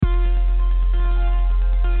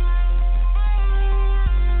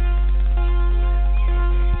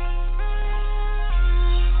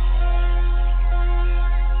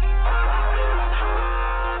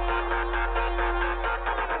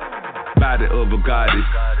of a goddess,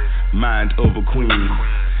 mind of a queen.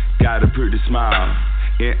 Got a pretty smile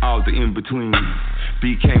and all the in-between.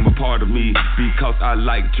 Became a part of me because I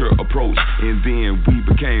liked her approach, and then we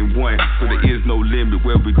became one. So there is no limit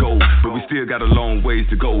where we go, but we still got a long ways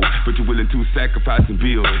to go. But you're willing to sacrifice and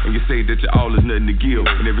build, and you say that your all is nothing to give.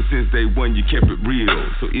 And ever since day one you kept it real.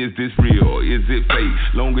 So is this real or is it fake?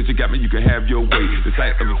 Long as you got me, you can have your way. The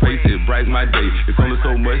sight of your face, it brightens my day. It's only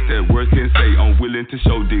so much that words can say. I'm willing to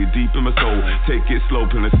show, dig deep in my soul. Take it slow,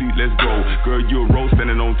 plant a seed, let's grow. Girl, you're a rose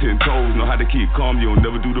standing on 10 toes. Know how to keep calm, you'll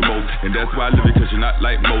never do the most. And that's why I live it, cause you're not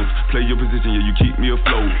like most. Play your position, yeah, you keep me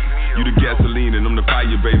afloat. You the gasoline and I'm the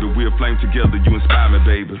fire, baby. We're flame together, you inspire me,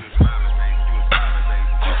 baby. You're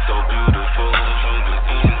so beautiful from the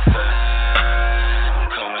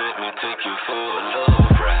inside. Come let me take you for a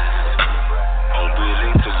love ride. I'm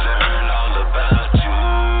willing to learn all about you,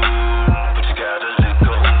 but you gotta let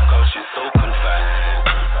go, cause you're so confined.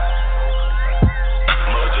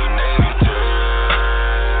 Mother Nature,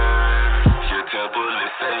 your temple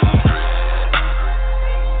is sacred.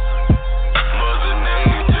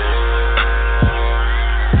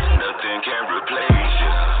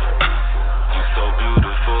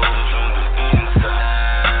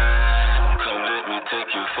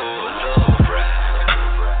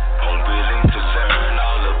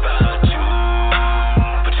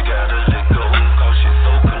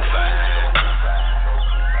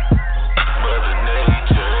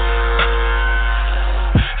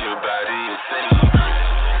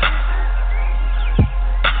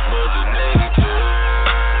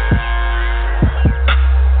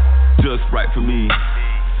 For me,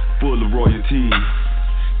 full of royalty,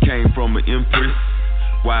 came from an empress,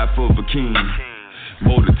 wife of a king,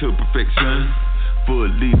 molded to perfection,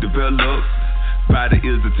 fully developed. Body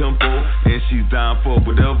is the temple, and she's down for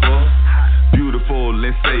whatever. Beautiful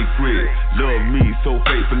and sacred, love me so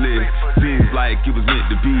faithfully. Seems like it was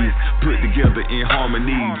meant to be, put together in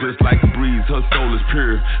harmony. Just like a breeze, her soul is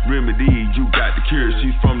pure. Remedy, you got the cure.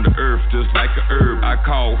 She's from the earth, just like a herb. I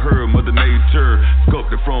call her Mother Nature,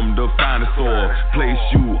 sculpted from the finest soil. Place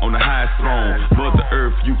you on the highest throne. Mother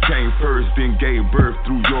Earth, you came first, then gave birth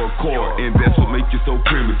through your core. And that's what makes you so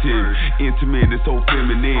primitive, intimate and so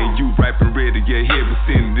feminine. You ripe and ready, yeah, heaven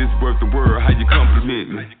sent. This worth the world, how you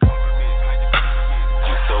compliment me.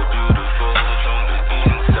 So beautiful from the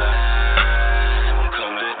inside.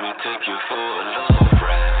 Come let me take you for a love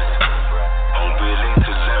ride. I'm willing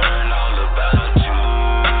to learn all about you,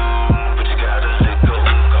 but you gotta let go,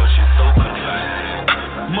 cause you're so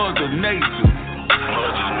confined. Mother Nature,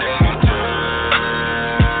 Mother Nature,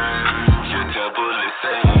 your temple is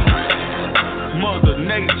sacred. Mother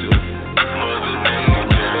Nature, Mother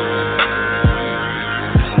Nature,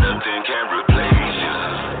 nothing can replace you.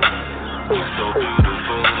 You're so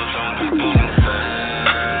beautiful.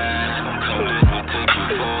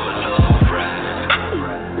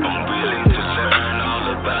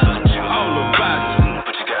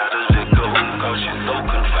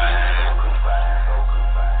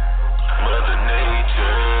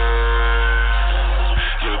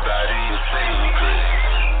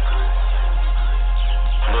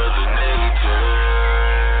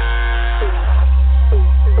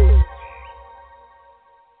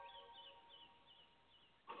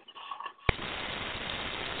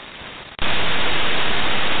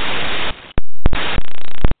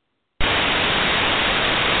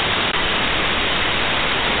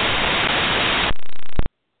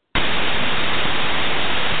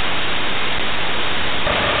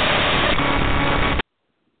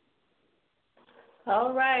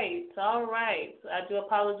 All right. I do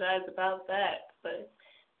apologize about that, but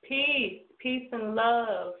peace and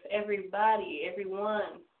love, everybody,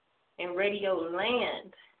 everyone in Radio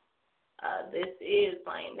Land. This is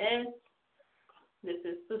Lioness. This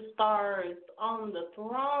is SiStars on the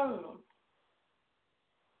Throne.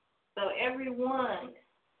 So everyone,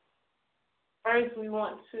 first we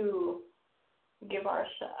want to give our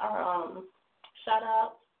shout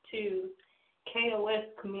out to KOS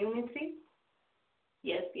Community.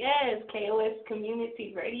 Yes, KOS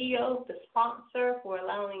Community Radio, the sponsor for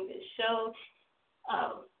allowing this show.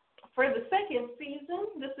 For the second season,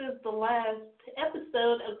 this is the last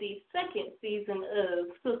episode of the second season of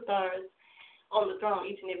SiStars on the Throne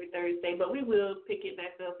each and every Thursday, but we will pick it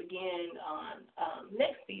back up again on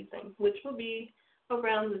next season, which will be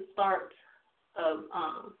around the start of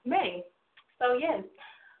May. So, yes,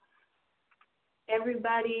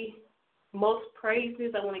 everybody, most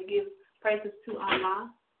praises. I want to give praises to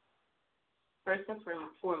Allah, first and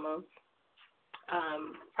foremost.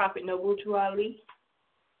 Prophet Noble Drew Ali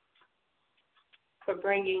for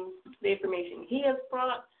bringing the information he has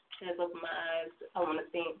brought. As of my eyes, I want to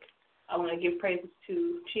thank I want to give praises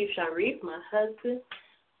to Chief Sharif, my husband,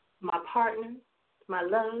 my partner, my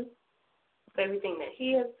love, for everything that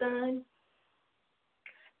he has done,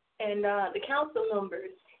 and the council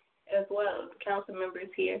members as well, the council members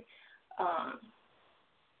here.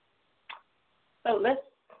 So let's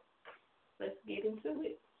get into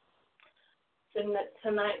it.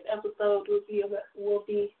 Tonight's episode will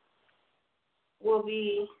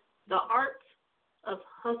be the art of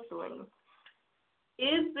hustling.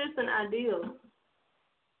 Is this an ideal?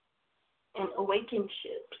 And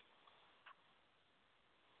Awakenships.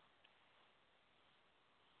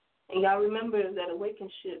 And y'all remember that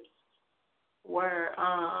Awakenships were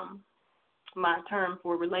my term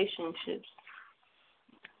for relationships.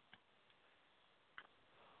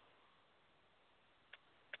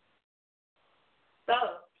 So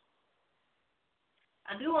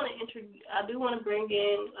I do want to bring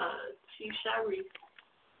in Chief Sharif.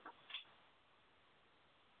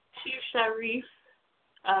 Chief Sharif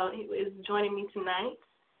he is joining me tonight.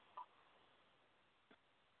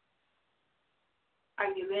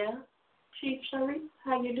 Are you there, Chief Sharif?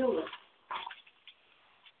 How you doing?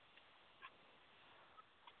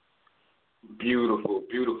 Beautiful,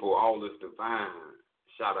 beautiful, all is divine.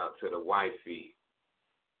 Shout out to the wifey.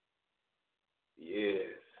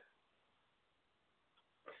 Yes.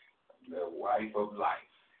 The wife of life.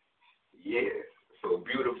 Yes. So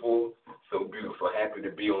beautiful, so beautiful. Happy to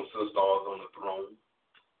be on SiStars on the Throne.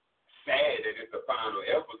 Sad that it's the final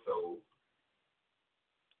episode,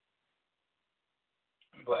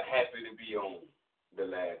 but happy to be on the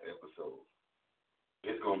last episode.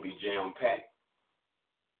 It's going to be jam-packed.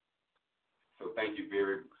 So thank you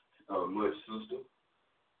very much, sister.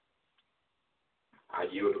 I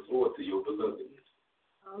yield the floor to your beloved.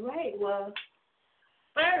 All right. Well,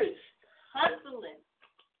 first, hustling.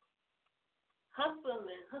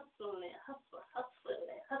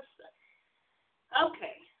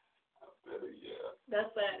 Okay. Yeah.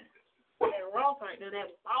 That's that raw part. That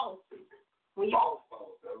boss. Boss.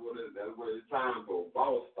 That's what it's time for.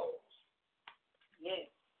 Boss. Yes.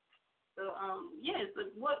 So yes.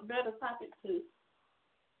 What better topic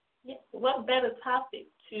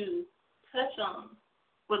to touch on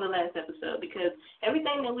for the last episode, because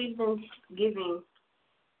everything that we've been giving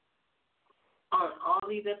on all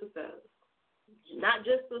these episodes, not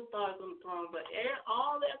just the Stars on the Throne, but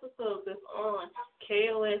all the episodes that's on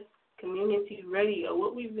KOS Community Radio,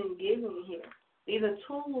 what we've been giving here, these are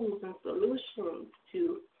tools and solutions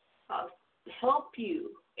to help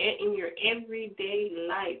you in your everyday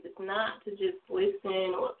life. It's not to just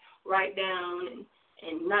listen or write down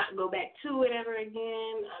and not go back to it ever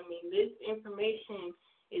again. I mean, this information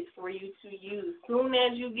is for you to use soon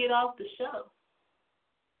as you get off the show.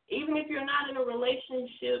 Even if you're not in a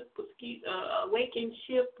relationship,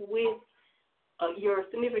 Awakenship with your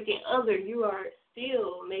significant other, you are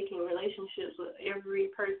still making relationships with every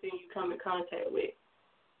person you come in contact with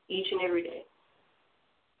each and every day.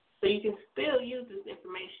 So you can still use this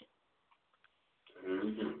information.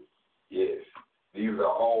 Mm-hmm. Yes. These are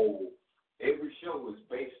all, every show is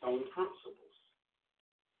based on principles.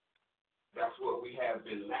 That's what we have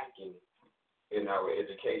been lacking in our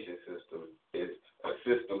education system, is a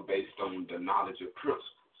system based on the knowledge of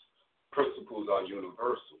principles. Principles are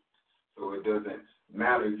universal. So it doesn't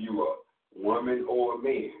matter if you are a woman or a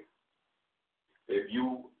man. If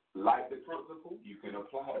you like the principle, you can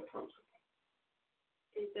apply the principle.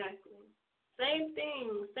 Exactly. Same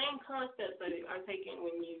thing, same concepts that are taken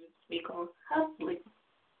when you speak on hustling.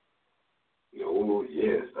 Oh,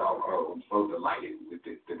 yes. I'm so delighted with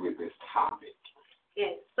this topic.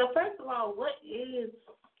 Yes. So first of all, what is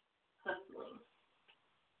hustling?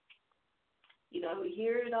 You know, we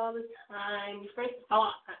hear it all the time. First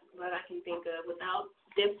thought that I can think of, without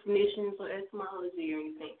definitions or etymology or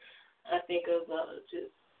anything, I think of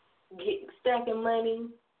just stacking money,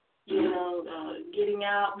 you know, getting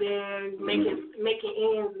out there, making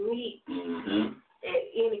ends meet at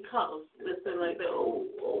any cost. Let's say like that.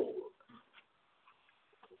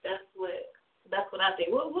 That's what I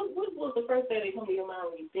think. What was the first thing that comes to your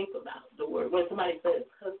mind when you think about the word, when somebody says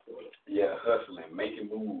hustling? Yeah, hustling, making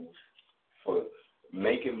moves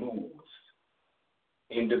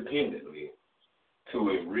independently to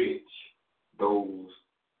enrich those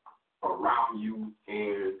around you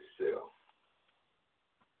and self.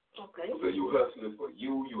 Okay. So you hustling for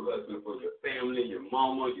you hustling for your family, your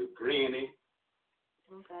mama, your granny.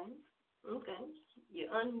 Okay. Your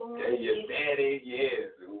unborn. And your daddy,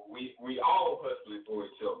 yes. We all hustling for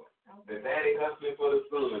each other. Okay. The daddy hustling for the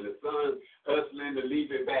son hustling to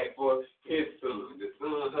leave it back for his son, the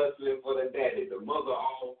son hustling for the daddy, the mother,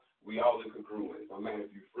 we all in congruence. No matter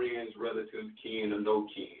if you're friends, relatives, kin, or no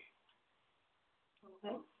kin.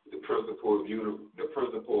 Okay. The principle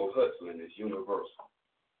of hustling is universal.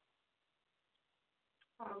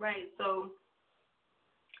 All right, so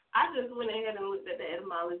I just went ahead and looked at the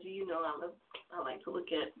etymology. You know, I like to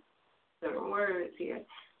look at certain words here.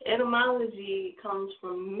 Etymology comes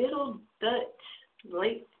from Middle Dutch,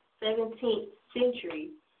 late 17th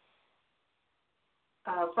century,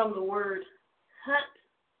 from the word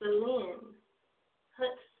hutselen.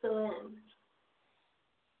 Hutselen.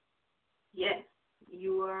 Yes,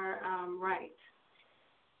 you are right.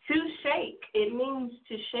 To shake, it means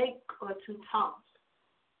to shake or to toss,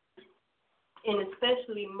 and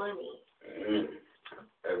especially money.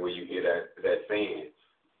 And when you hear that saying,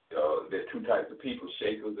 there's two types of people,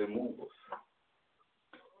 shakers and movers.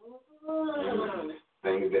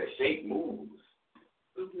 Things that shake moves.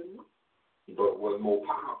 But what's more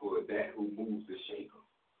powerful is that who moves the shaker.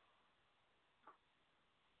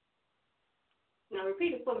 Now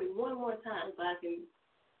repeat it for me one more time so I can.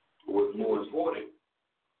 What's more important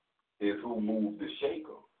is who moves the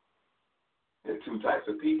shaker. There's two types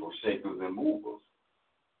of people, shakers and movers.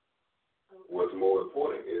 What's more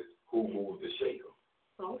important is who moves the shaker.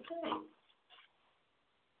 Okay.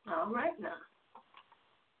 All right now.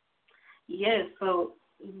 Yes, so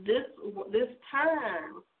this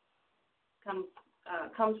term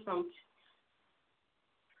comes from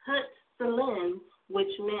hutselen,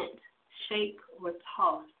 which meant shake or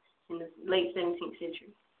toss in the late 17th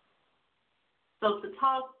century. So to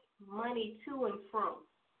toss money to and from,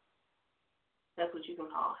 that's what you can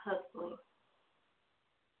call hustling.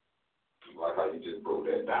 Like how you just broke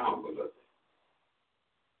that down, but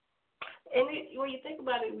and when you think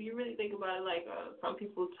about it, when you really think about it, like some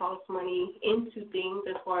people toss money into things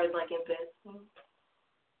as far as like investing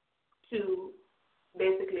to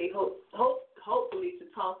basically hopefully to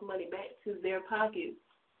toss money back to their pockets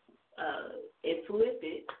and flip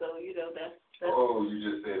it. So, you know, that's oh, you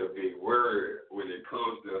just said a big word. When it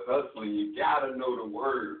comes to hustling, you gotta know the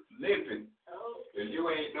word flipping. Oh. If you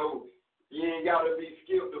ain't gotta be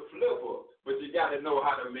skilled to flipper, but you gotta know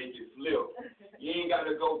how to make it flip. You ain't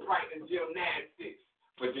gotta go practice gymnastics,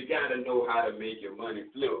 but you gotta know how to make your money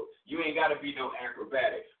flip. You ain't gotta be no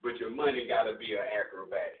acrobatic, but your money gotta be an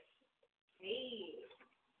acrobatic. Hey.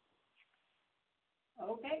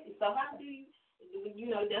 Okay, so how do you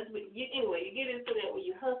know, that's what anyway, you get into that when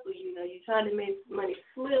you hustle, you know, you're trying to make money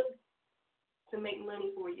flip to make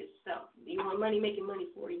money for yourself. You want money making money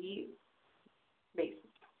for you, basically.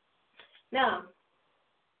 Now,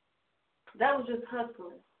 that was just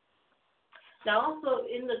hustling. Now, also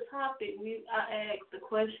in the topic, I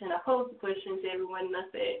posed the question to everyone, and I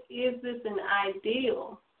said, is this an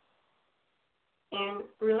ideal in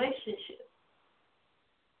relationship?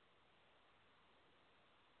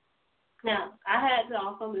 Now, I had to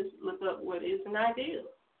also look up what is an ideal.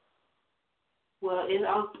 Well,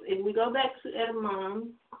 if we go back to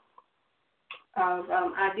etymology of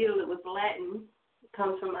ideal, it was Latin. It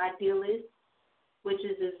comes from idealis, which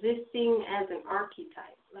is existing as an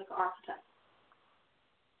archetype, like an archetype.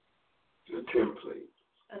 A template.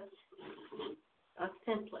 A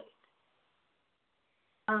template.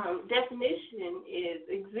 Definition is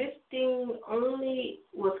existing only,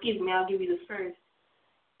 I'll give you the first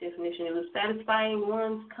definition. It was satisfying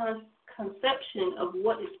one's conception of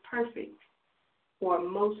what is perfect or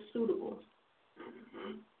most suitable.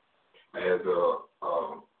 Mm-hmm. As a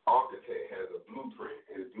architect has a blueprint,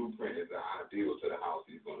 his blueprint is the ideal to the house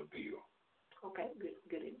he's going to build. Okay,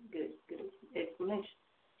 good explanation.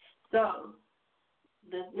 So,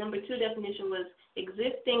 the number 2 definition was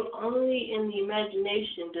existing only in the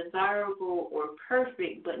imagination, desirable or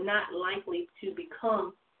perfect, but not likely to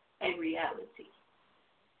become a reality.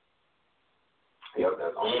 Yep,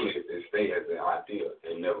 that's only if it stays as an idea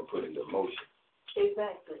and never put into motion.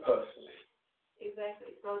 Exactly. Hustling.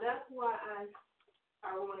 Exactly. So that's why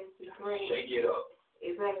I wanted to bring. Shake it up.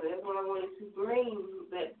 Exactly. That's why I wanted to bring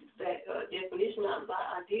that definition out by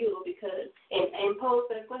ideal, because and pose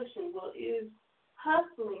that question. Well, is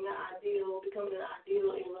hustling an ideal, becoming an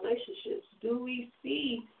ideal in relationships? Do we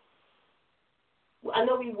see? I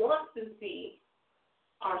know we want to see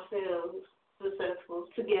ourselves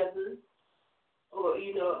successful together. Or,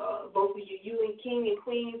 you know, both of you and king and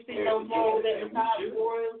queen sitting on thrones at the top,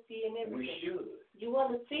 royalty and everything. We should. You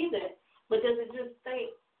want to see that. But does it just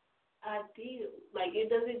stay ideal? Like,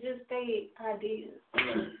 does it just stay ideal?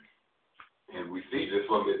 And we see this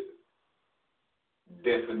from its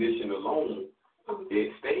definition alone.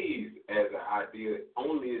 It stays as an idea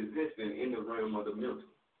only existing in the realm of the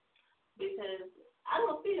mental. Because I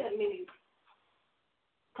don't see that many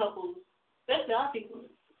couples, especially our people,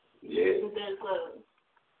 yeah, that's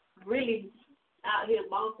really out here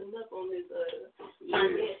bossing up on this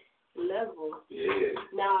level. Yeah.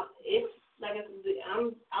 Now, it's like I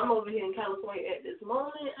said, I'm over here in California at this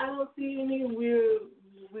moment. I don't see any.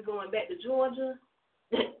 We're going back to Georgia.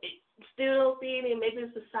 Still don't see any. Maybe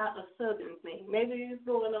it's a southern thing. Maybe it's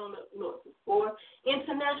going on up north or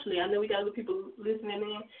internationally. I know we got other people listening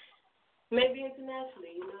in. Maybe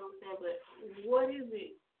internationally, you know what I'm saying? But what is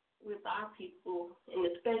it with our people, and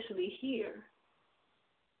especially here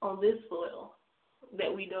on this soil,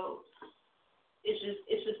 that we don't?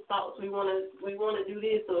 It's just thoughts. We want to do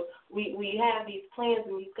this, or we have these plans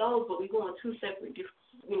and these goals, but we go in two separate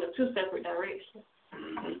directions.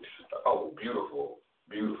 Mm-hmm. Oh, beautiful,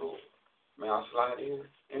 beautiful. May I slide in,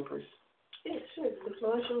 Empress? Yeah, sure. The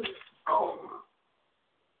floor is yours. Oh,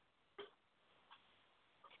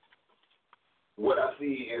 what I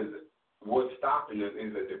see is what's stopping us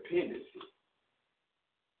is a dependency.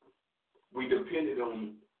 We depended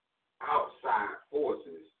on outside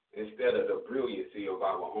forces instead of the brilliancy of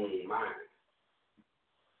our own mind.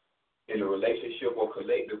 In a relationship or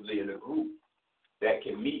collectively in a group that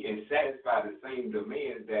can meet and satisfy the same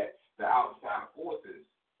demands that the outside forces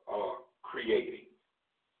are creating.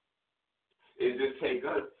 It just takes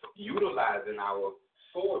us utilizing our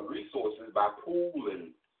soil resources by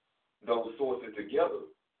pooling those sources together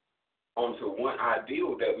onto one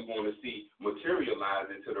ideal that we want to see materialize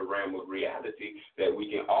into the realm of reality that we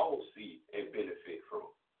can all see and benefit from.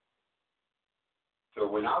 So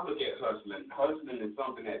when I look at hustling is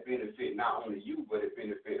something that benefits not only you, but it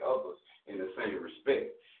benefits others in the same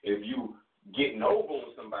respect. If you getting over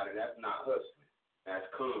on somebody, that's not hustling. That's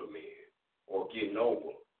con man or getting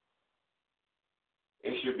over.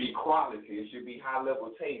 It should be quality. It should be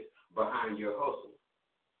high-level taste behind your hustle.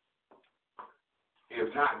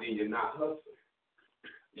 If not, then you're not hustling.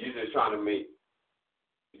 You're just trying to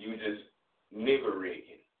you just nigger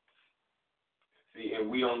rigging. See, and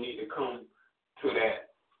we don't need to come to that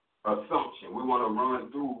assumption. We want to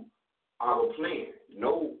run through our plan.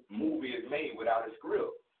 No movie is made without a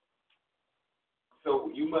script. So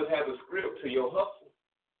you must have a script to your hustle.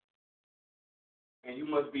 And you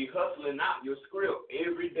must be hustling out your script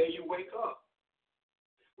every day you wake up.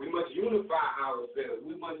 We must unify ourselves.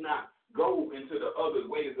 We must not go into the other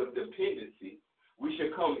ways of dependency. We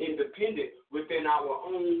should come independent within our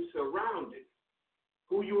own surroundings.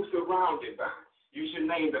 Who you surrounded by? You should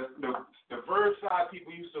name the first 5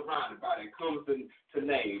 people you surrounded by that comes to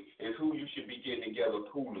name is who you should be getting together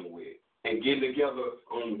pooling with and getting together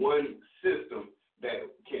on one system that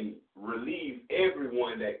can relieve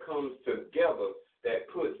everyone that comes together that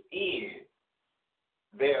puts in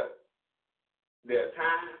their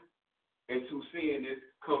time into seeing this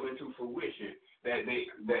come into fruition, that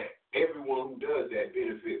everyone who does that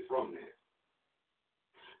benefits from that.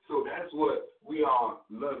 So that's what we are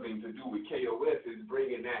loving to do with KOS, is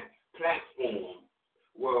bringing that platform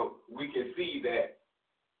where we can see that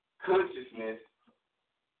consciousness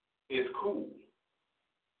is cool.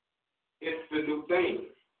 It's the new thing.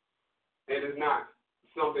 It is not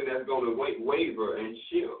something that's going to waver and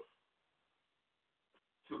shift.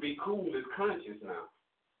 To be cool is conscious now.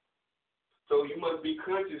 So you must be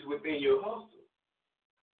conscious within your hustle.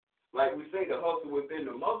 Like we say, the hustle within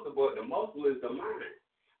the muscle, but the muscle is the mind.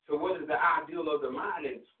 So what is the ideal of the mind,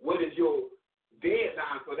 and what is your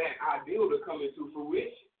deadline for that ideal to come into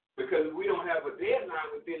fruition? Because if we don't have a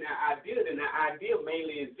deadline within that ideal, then that ideal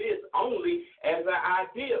mainly exists only as an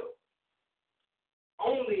ideal,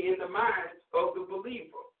 only in the mind of the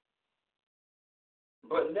believer,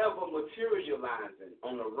 but never materializing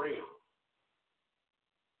on the realm,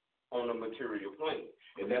 on the material plane.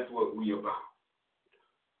 And that's what we about.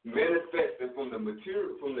 Manifesting from the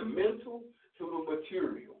material, from the mental to the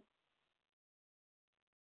material.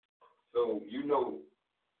 So,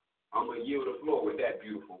 I'm going to yield the floor with that,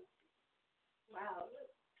 beautiful. Wow.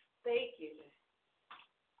 Thank you.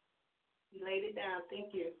 You laid it down.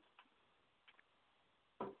 Thank you.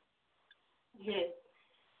 Yes.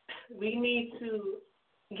 We need to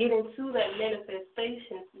get into that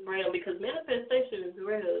manifestation realm, because manifestation is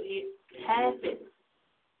real. It happens.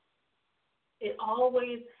 It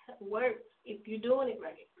always works if you're doing it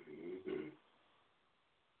right. Mm-hmm.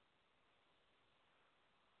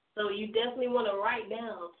 So you definitely want to write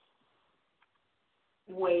down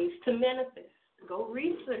ways to manifest. Go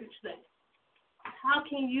research that. How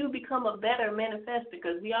can you become a better manifester?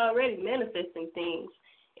 Because we already manifesting things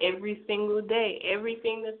every single day.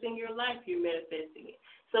 Everything that's in your life, you're manifesting it.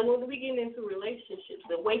 So when we get into relationships,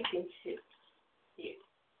 Awakenships, yeah.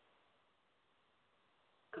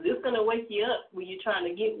 Because it's going to wake you up when you're trying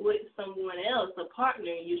to get with someone else, a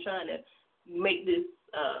partner, and you're trying to make this,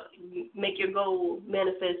 make your goal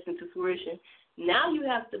manifest into fruition. Now you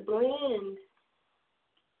have to blend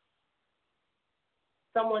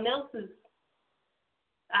someone else's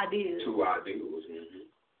ideas. Two ideals. Mm-hmm.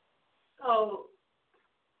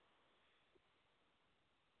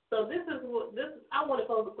 So this is what this. I want to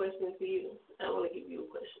pose a question to you. I want to give you a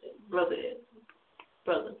question,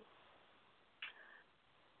 brother.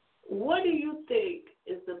 What do you think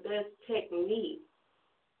is the best technique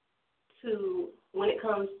to when it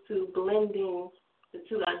comes to blending the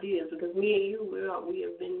two ideas? Because me and you, we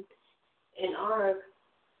have been in our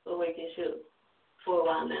Awakenships for a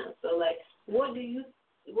while now. So, like, what do you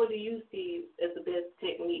see as the best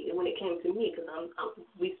technique when it came to me? Because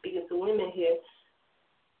we speaking to women here.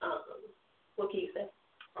 What can you say?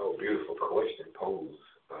 Oh, beautiful question posed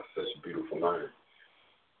by such a beautiful mind.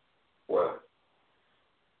 Well,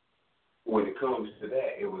 when it comes to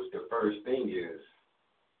that, it was the first thing is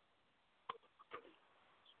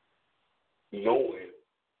knowing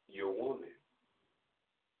your woman.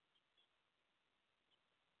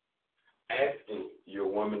 Asking your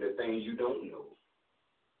woman the things you don't know.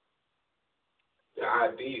 The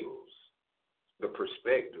ideals, the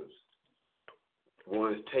perspectives,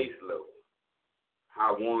 one's taste level,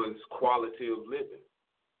 how one's quality of living.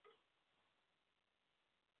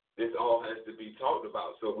 This all has to be talked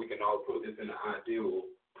about so we can all put this in an ideal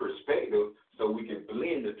perspective so we can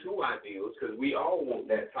blend the two ideals because we all want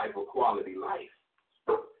that type of quality life.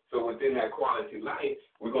 So within that quality life,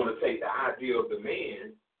 we're going to take the idea of the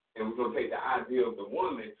man and we're going to take the idea of the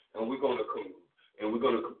woman and we're going to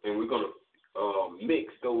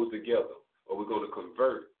mix those together, or we're going to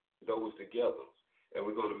convert those together, and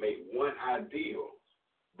we're going to make one ideal,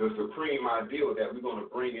 the supreme ideal that we're going to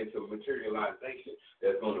bring into materialization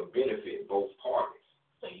that's going to benefit both parties.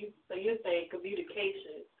 So you're saying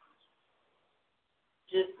communication,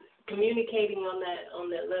 just communicating on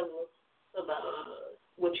that level about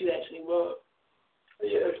what you actually want.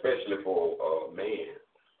 Yeah, especially for a man.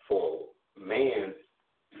 For man,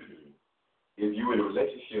 if you're in a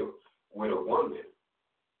relationship with a woman,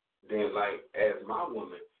 then like as my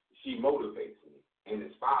woman, she motivates me and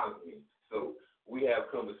inspires me. So we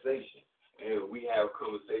have conversations, and we have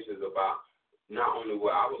conversations about not only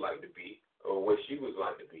what I would like to be or what she would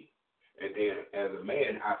like to be. And then as a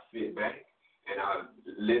man, I sit back and I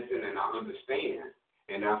listen and I understand,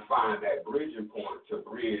 and I find that bridging point to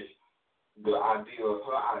bridge the ideal of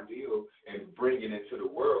her ideal and bring it into the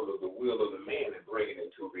world of the will of the man and bring it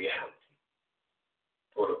into reality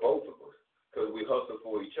for the both of us, because we hustle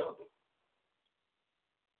for each other.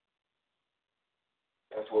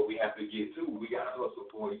 That's what we have to get to. We got to hustle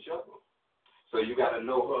for each other. So you got to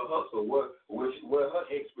know her hustle, what her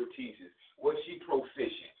expertise is, what she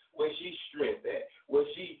proficient, where she strength at, where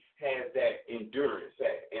she has that endurance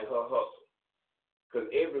at in her hustle. Because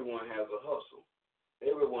everyone has a hustle.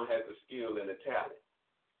 Everyone has a skill and a talent.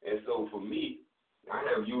 And so for me, I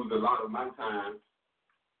have used a lot of my time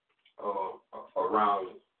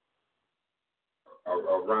around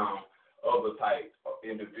other types of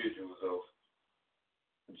individuals of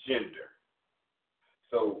gender.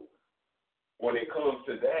 So when it comes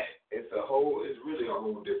to that, it's really a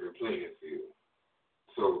whole different playing field.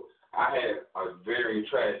 So I had a very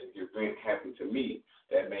tragic event happen to me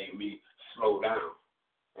that made me slow down.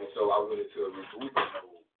 And so I went into a regrouping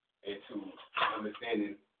mode, into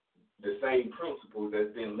understanding the same principles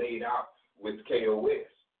that's been laid out with KOS.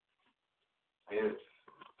 And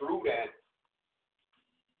through that,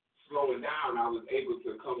 slowing down, I was able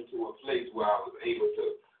to come to a place where I was able to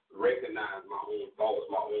recognize my own thoughts,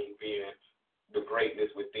 my own being, the greatness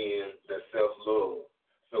within, the self-love.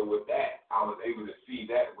 So with that, I was able to see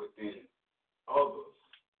that within others.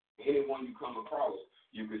 Anyone you come across,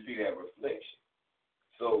 you can see that reflection.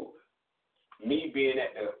 So me being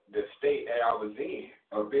at the state that I was in,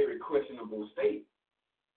 a very questionable state,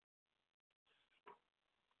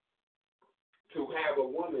 to have a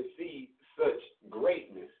woman see such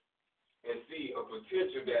greatness and see a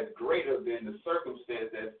potential that's greater than the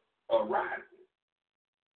circumstance that's arising,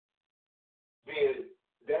 then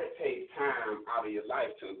that takes time out of your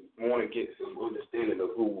life to want to get some understanding of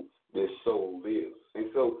who this soul is.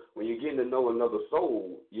 And so when you're getting to know another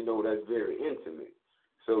soul, you know that's very intimate.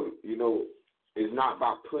 So, you know, it's not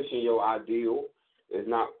about pushing your ideal. It's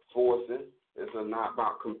not forcing. It's not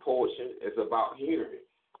about compulsion. It's about hearing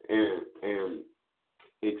and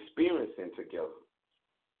experiencing together.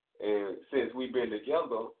 And since we've been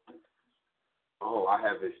together, I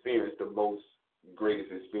have experienced the most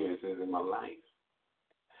greatest experiences in my life.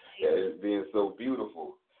 It's been so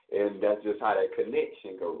beautiful. And that's just how that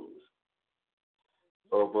connection goes.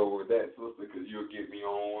 But with that, sister, because you'll get me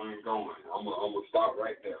on and going, I'm gonna stop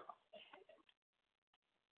right there.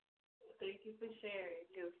 Thank you for sharing,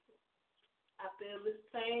 because I feel the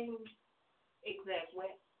same exact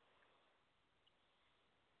way.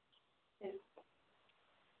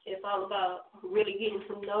 It's all about really getting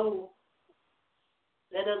to know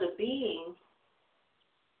that other being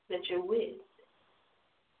that you're with.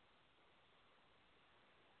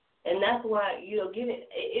 And that's why,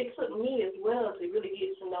 it took me as well to really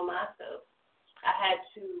get to know myself. I had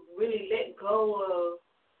to really let go of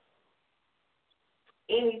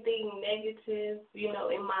anything negative,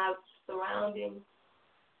 in my surroundings.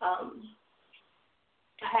 I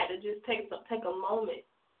had to just take a moment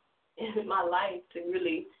in my life to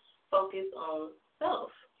really focus on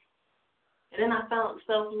self. And then I found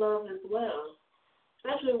self-love as well,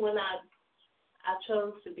 especially when I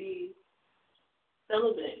chose to be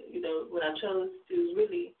celibate, when I chose to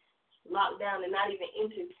really lock down and not even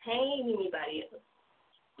entertain anybody else.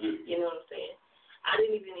 You know what I'm saying? I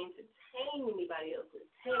didn't even entertain anybody else with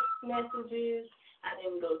text messages. I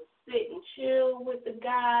didn't go sit and chill with the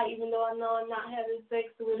guy, even though I know I'm not having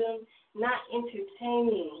sex with him, not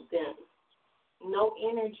entertaining them. No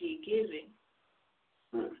energy giving.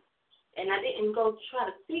 And I didn't go try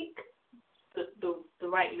to seek the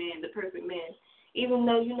right man, the perfect man. Even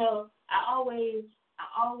though, I always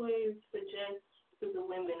suggest to the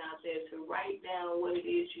women out there to write down what it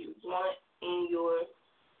is you want in your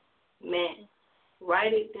man.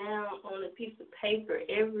 Write it down on a piece of paper,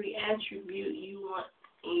 every attribute you want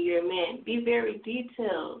in your man. Be very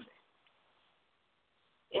detailed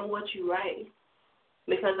in what you write.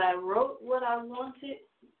 Because I wrote what I wanted,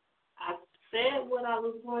 I said what I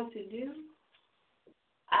was going to do,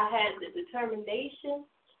 I had the determination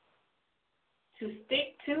to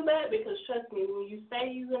stick to that, because trust me, when you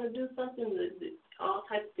say you're going to do something, all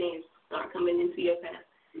types of things start coming into your path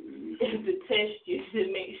to test you,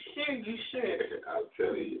 to make sure you're sure. I'll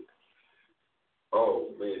tell you. Oh,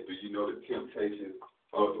 man, do you know the temptation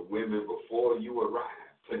of the women before you arrive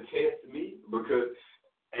to test me? Because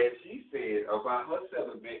as she said about her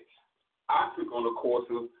celibacy, I took on a course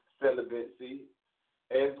of celibacy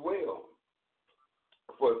as well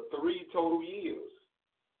for 3 total years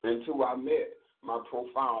until I met my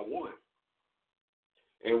profound one.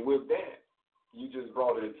 And with that, you just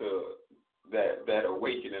brought into that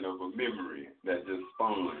awakening of a memory that just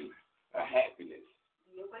spawned a happiness.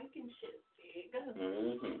 The Awakenships, there you go.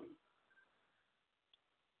 Mm-hmm.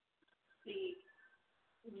 See,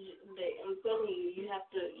 I'm telling you, you have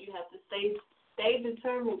to stay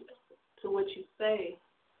determined to what you say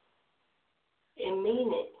and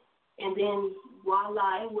mean it. And then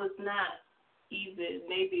voila, it was not even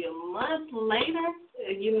maybe a month later,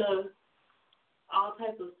 all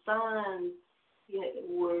types of signs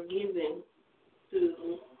were given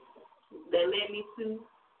that led me to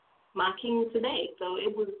my king today. So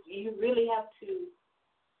you really have to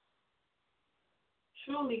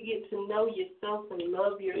truly get to know yourself and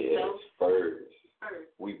love yourself. Yes, first.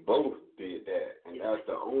 We both did that, and that's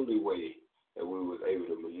the only way that we was able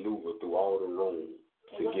to maneuver through all the wrong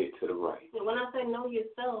to get to the right. And when I say know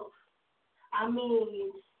yourself, I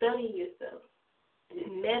mean study yourself,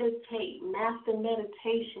 meditate, master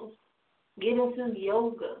meditation, get into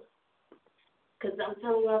yoga. Because I'm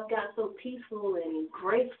telling you, I've got so peaceful and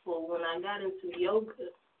grateful when I got into yoga.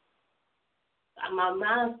 My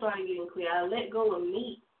mind started getting clear. I let go of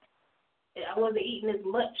meat. I wasn't eating as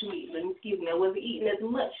much meat. I wasn't eating as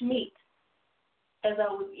much meat as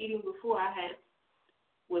I was eating before. I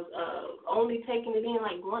was only taking it in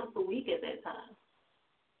like once a week at that time.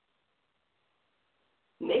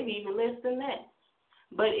 Maybe even less than that.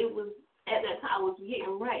 But it was, at that time, I was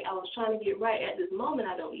getting right. I was trying to get right. At this moment,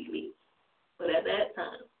 I don't eat meat. But at that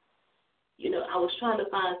time, I was trying to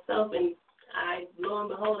find self, and lo and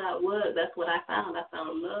behold, that's what I found. I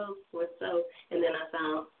found love for self, and then I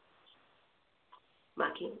found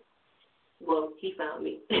my king. Well, he found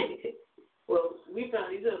me. Well, we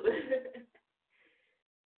found each other.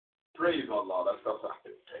 Praise Allah, that's all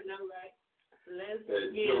right. I know, right? Let's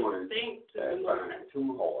give thanks to the Lord.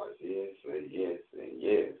 Two hearts, yes, and yes, and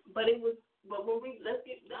yes. But when we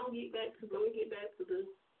get back to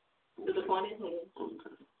the point at hand.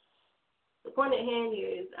 Okay. The point at hand here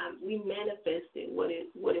is we manifested what it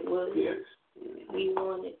was. Yes. We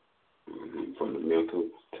wanted. Mm-hmm. From the mental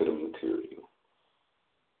to the material.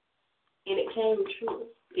 And it came true.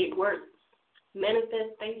 It works.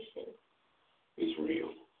 Manifestation. It's real.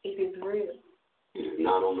 It is real. It's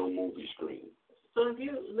not on no movie screen. So if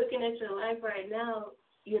you're looking at your life right now,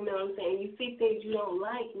 you know what I'm saying, you see things you don't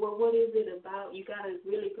like, well, what is it about? You got to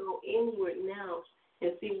really go inward now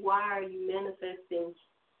and see why are you manifesting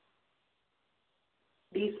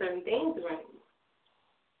these certain things right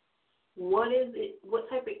now. What is it? What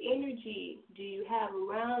type of energy do you have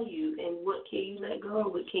around you, and what can you let go?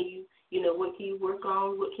 What can you, what can you work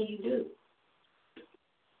on? What can you do?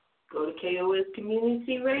 Go to KOS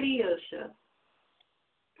Community Radio Show.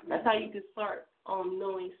 That's how you can start on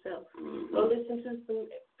knowing self. Go listen to some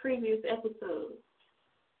previous episodes.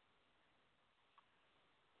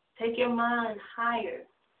 Take your mind higher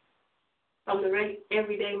from the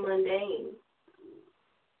everyday mundane.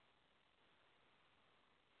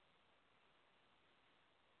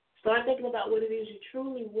 Start thinking about what it is you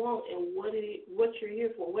truly want and what you're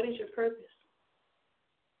here for. What is your purpose?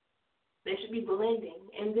 They should be blending.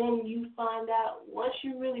 And then you find out, once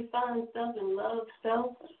you really find self and love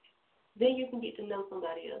self, then you can get to know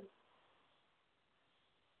somebody else.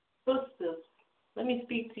 Sisters, let me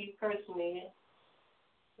speak to you personally.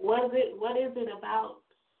 What is it about?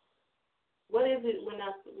 What is it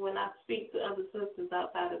when I speak to other sisters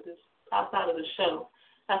outside of the show?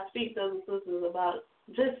 I speak to other sisters about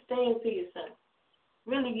just staying to yourself.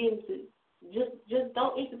 Really getting to just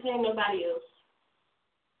don't entertain nobody else.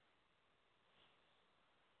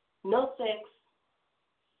 No sex.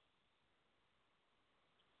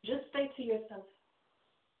 Just stay to yourself.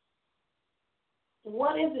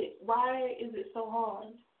 What is it? Why is it so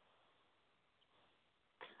hard?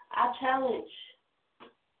 I challenge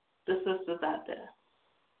the sisters out there.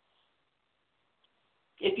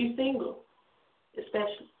 If you're single,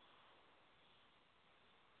 especially,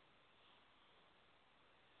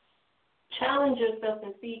 challenge yourself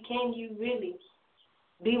and see, can you really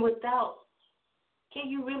be without? Can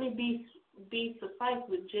you really be suffice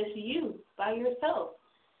with just you, by yourself?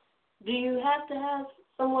 Do you have to have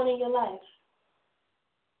someone in your life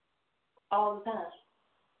all the time?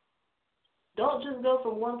 Don't just go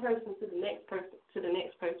from one person to the next person, to the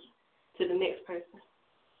next person, to the next person.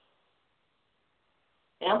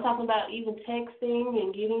 And I'm talking about even texting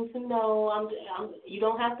and getting to know. You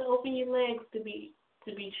don't have to open your legs to be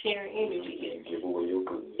sharing energy. Give away your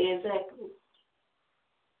good. Exactly.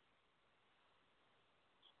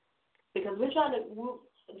 Because we're trying to.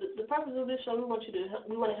 The purpose of this show, we want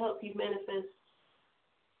to help you manifest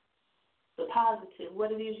the positive,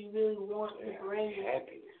 what it is you really want to bring.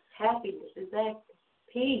 Happiness, exactly.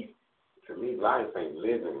 Peace. To me, life ain't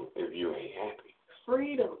living if you ain't happy.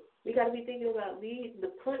 Freedom. We got to be thinking about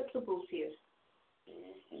the principles here.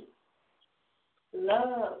 Mm-hmm.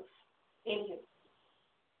 Love in here.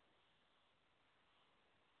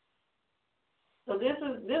 So this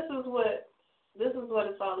is what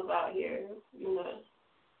it's all about here,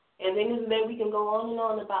 And then we can go on and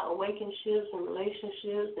on about awakenships and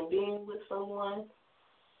relationships and being with someone.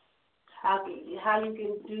 How you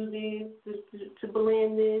can do this to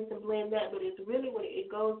blend this and blend that, but it's really when it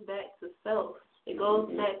goes back to self. It goes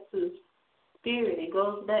back to spirit. It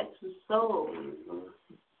goes back to soul.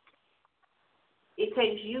 It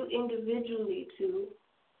takes you individually to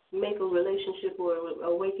make a relationship or a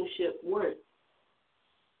awakenship work.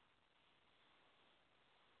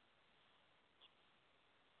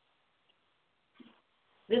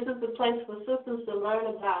 This is the place for sisters to learn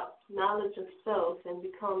about knowledge of self and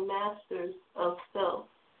become masters of self.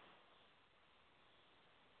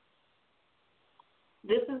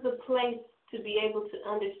 This is a place to be able to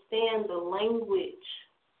understand the language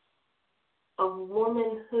of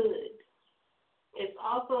womanhood. It's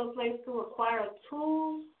also a place to acquire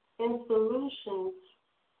tools and solutions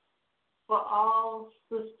for all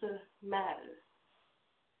sister matters.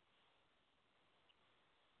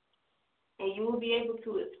 And you will be able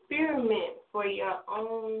to experiment for your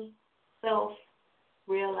own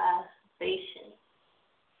self-realization.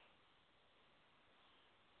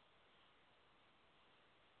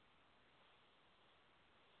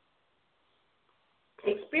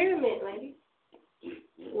 Experiment, ladies.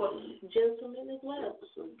 Well, gentlemen as well.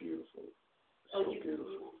 So beautiful. So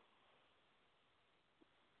beautiful.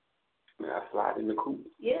 May I slide in the coupe?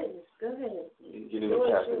 Yes, go ahead. You get in the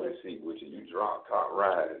passenger seat with you. You drop, top,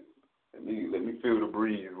 ride. Let me feel the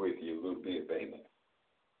breeze with you a little bit, baby.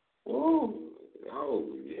 Ooh, oh,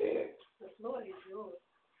 yeah. The floor is yours.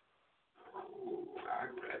 Ooh, I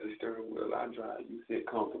grab the steering wheel, I drive. You sit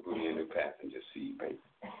comfortably in the passenger seat, baby.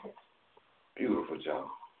 Beautiful job.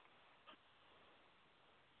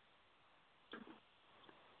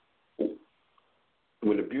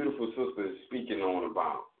 When the beautiful sister is speaking on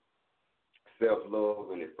about self-love,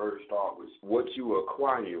 when it first starts with what you are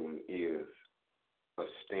acquiring is a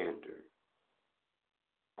standard,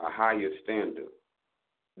 a higher standard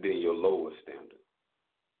than your lower standard.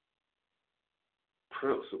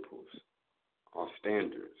 Principles are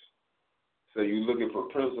standards. So you're looking for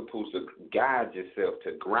principles to guide yourself,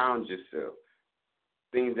 to ground yourself,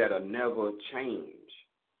 things that'll never change.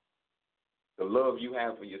 The love you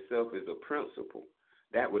have for yourself is a principle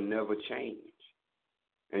that will never change.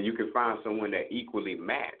 And you can find someone that equally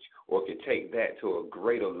match or can take that to a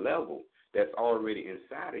greater level that's already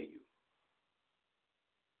inside of you.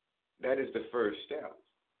 That is the first step.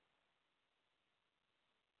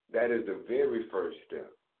 That is the very first step.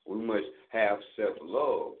 We must have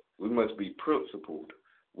self-love. We must be principled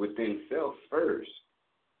within self first.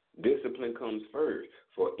 Discipline comes first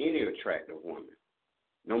for any attractive woman.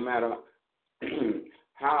 No matter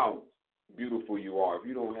how beautiful you are, if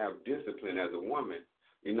you don't have discipline as a woman,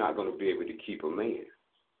 you're not going to be able to keep a man.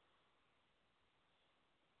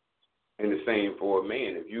 And the same for a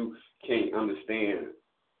man. If you can't understand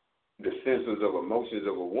the senses of emotions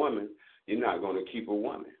of a woman, you're not going to keep a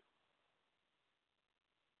woman.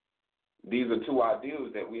 These are two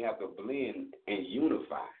ideals that we have to blend and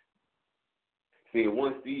unify. See,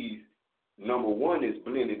 once these, number one is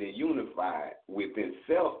blended and unified within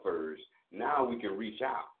self first, now we can reach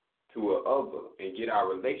out to a other and get our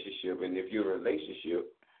relationship. And if you're in a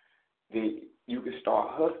relationship, then you can start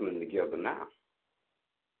hustling together now.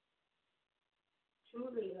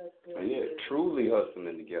 Truly hustling. Yeah, truly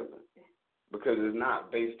hustling together. Because it's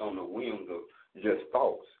not based on the whims of just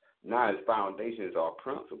thoughts. Now its foundations are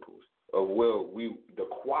principles of the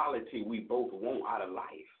quality we both want out of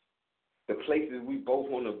life, the places we both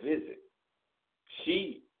want to visit.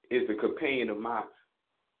 She is the companion of my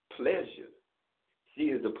pleasure. She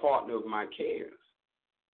is the partner of my cares.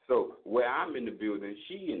 So where I'm in the building,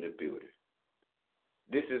 she in the building.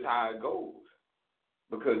 This is how it goes,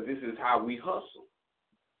 because this is how we hustle.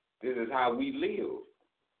 This is how we live.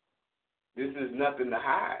 This is nothing to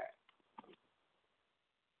hide.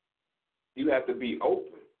 You have to be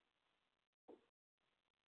open.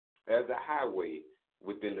 There's a highway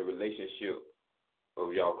within the relationship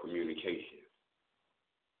of y'all communication.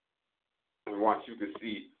 And once you can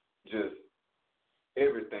see just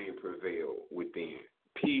everything prevail within.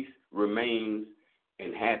 Peace remains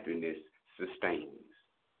and happiness sustains.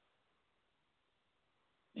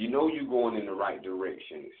 You know you're going in the right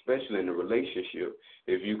direction, especially in a relationship,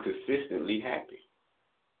 if you're consistently happy.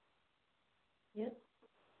 Yep.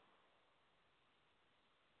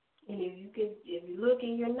 And if you look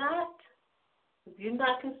and you're not, if you're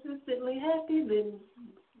not consistently happy, then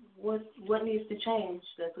what needs to change?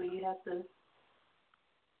 That's where you have to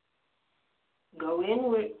go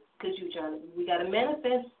inward, because we got to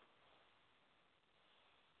manifest.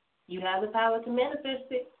 You have the power to manifest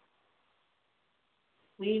it.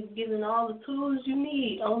 We've given all the tools you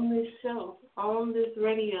need on this show, on this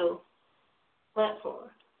radio platform.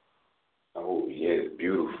 Oh, yes,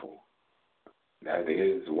 beautiful. That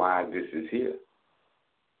is why this is here.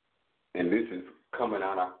 And this is coming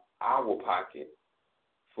out of our pocket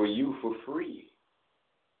for you for free.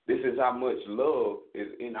 This is how much love is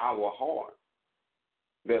in our heart,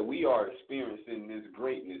 that we are experiencing this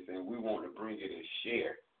greatness and we want to bring it and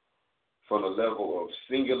share from the level of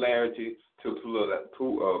singularity to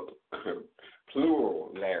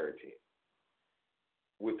plurality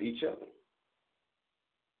with each other.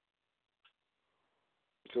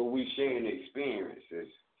 So we sharing experiences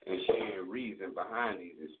and sharing reason behind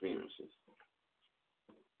these experiences.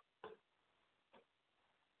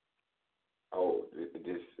 Oh,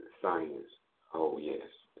 this science. Oh, yes.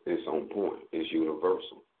 It's on point. It's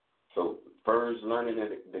universal. So first, learning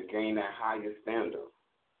to gain that higher standard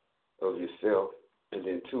of yourself, and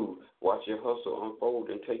then two, watch your hustle unfold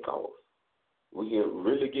and take off. We can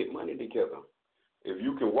really get money together. If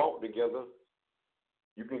you can walk together,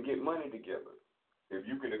 you can get money together. If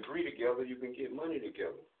you can agree together, you can get money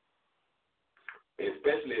together.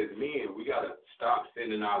 Especially as men, we got to stop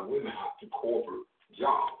sending our women out to corporate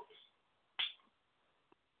jobs.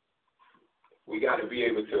 We got to be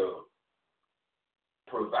able to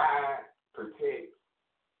provide, protect,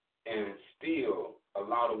 and still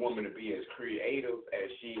allow the woman to be as creative as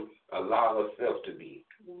she allows herself to be.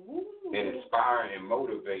 Ooh. And inspire and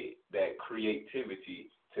motivate that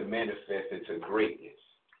creativity to manifest into greatness.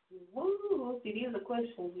 Woo. See, these are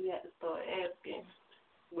questions you have to start asking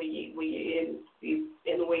when you're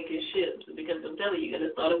in Awakenships, because I'm telling you, you're going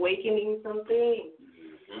to start awakening some things.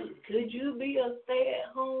 Mm-hmm. Could you be a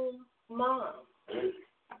stay-at-home mom? Mm-hmm.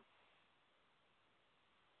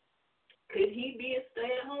 Could he be a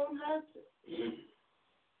stay-at-home husband? Mm-hmm.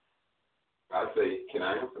 I say, can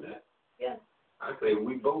I answer that? Yeah. I say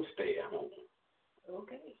we both stay at home.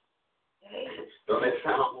 Okay. Hey. Don't that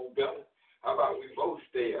sound better? How about we both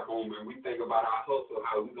stay at home and we think about our hustle,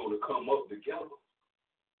 how we're going to come up together.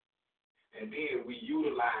 And then we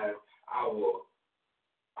utilize our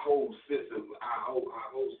whole sense of our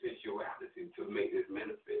whole sensuality to make this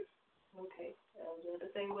manifest. Okay. I was going to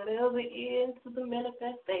say, whatever is to the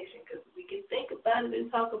manifestation, because we can think about it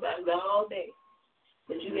and talk about it all day.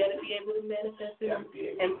 But you got to be able to manifest it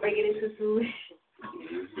and bring it into fruition.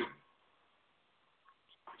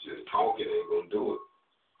 Just talking ain't going to do it.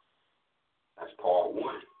 That's part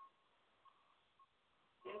one.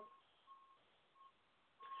 Yep.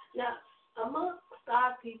 Now, amongst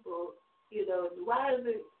our people, you know, why is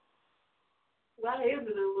it a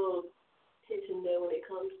little tension there when it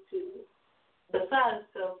comes to, besides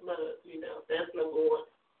self-love, you know, that's number one.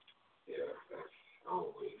 Yeah, that's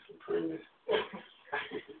always a premise.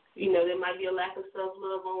 You know, there might be a lack of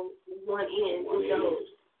self-love on one end. One end.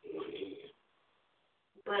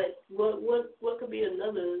 But what could be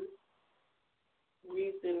another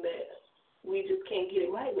reason that we just can't get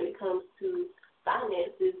it right when it comes to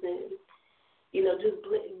finances and, you know, just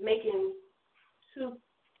making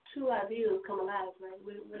two ideals come alive, right?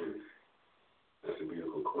 That's a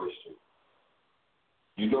beautiful question.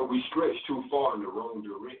 You know, we stretch too far in the wrong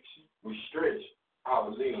direction. We stretch our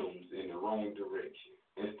limbs in the wrong direction.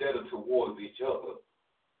 Instead of towards each other,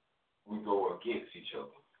 we go against each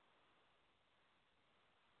other.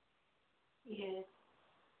 Yeah.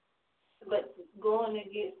 But going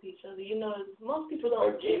against each other, you know, most people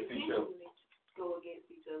don't intentionally go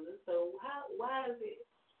against each other. So why is it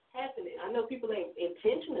happening? I know people ain't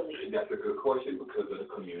intentionally. That's a good question because of the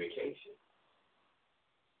communication.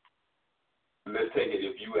 Let's take it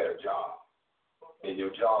if you at a job, and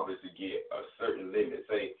your job is to get a certain limit,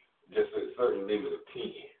 say just a certain limit of 10.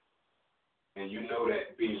 And you know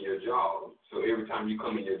that being your job, so every time you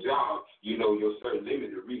come in your job, you know your certain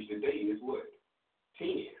limit to reach today is what? 10.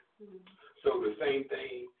 Mm-hmm. So the same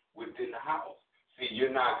thing within the house. See,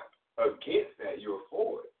 you're not against that, you're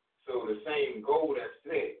for it. So the same goal that's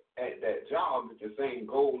set at that job is the same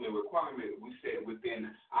goal and requirement we set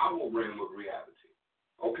within our realm of reality.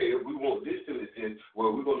 Okay, if we want this to exist,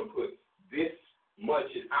 well, we're going to put this much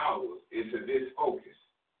in hours into this focus.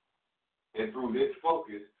 And through this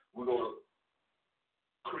focus, we're going to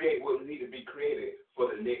create what needs to be created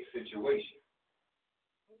for the next situation.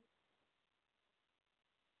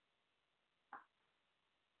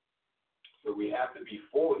 So we have to be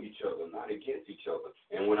for each other, not against each other.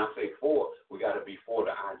 And when I say for, we got to be for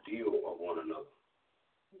the ideal of one another.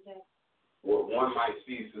 Okay. What one might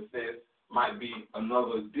see success might be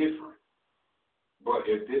another different. But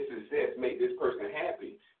if this success make this person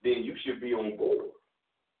happy, then you should be on board.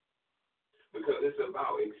 Because it's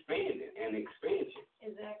about expanding and expansion.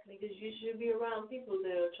 Exactly, because you should be around people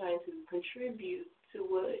that are trying to contribute to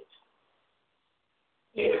what?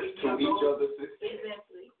 Yes, to each other's success.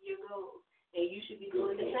 Exactly, your goals. And you should be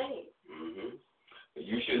doing the same. Mm-hmm.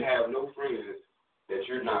 You should have no friends that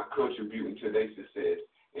you're not contributing to their success,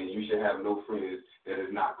 and you should have no friends that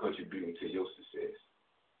is not contributing to your success.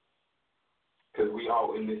 Because we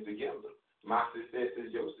all in this together. My success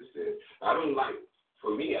is your success.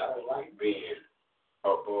 For me, I don't like being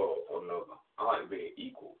above another. I like being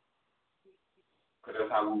equal. Because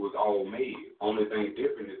that's how we was all made. Only thing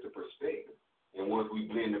different is the perspective. And once we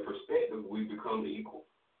blend the perspective, we become equal.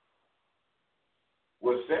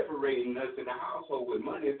 What's separating us in the household with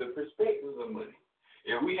money is the perspectives of money.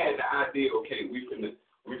 If we had the idea, okay, we finna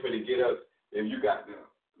get us, if you got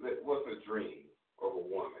what's a dream of a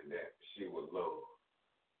woman that she would love?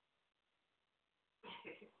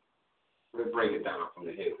 Let's break it down from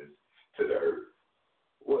the heavens to the earth.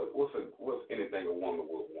 What's anything a woman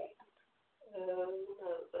would want?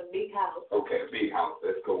 A big house. Okay, a big house.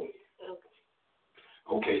 Let's go in.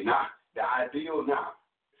 Okay, now, the ideal now.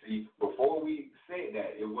 See, before we said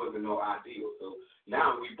that, it wasn't no ideal. So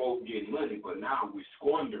now we both get money, but now we're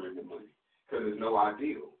squandering the money because there's no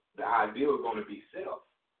ideal. The ideal is going to be self.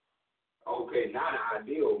 Okay, now the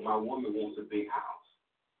ideal, my woman wants a big house.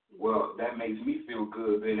 Well, that makes me feel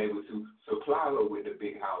good being able to supply her with a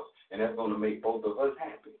big house, and that's going to make both of us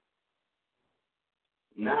happy.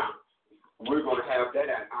 Now, we're going to have that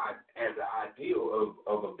as the ideal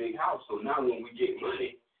of a big house. So now when we get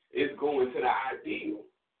money, it's going to the ideal.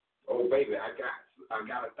 Oh, baby, I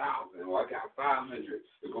got 1,000 or I got 500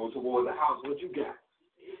 to go towards the house. What you got?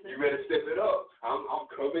 You better step it up. I'm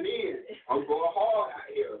coming in. I'm going hard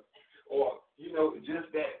out here. Or,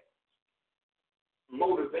 just that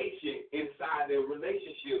motivation inside their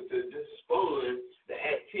relationship to just fund the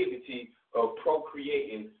activity of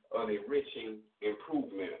procreating an enriching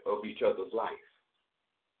improvement of each other's life.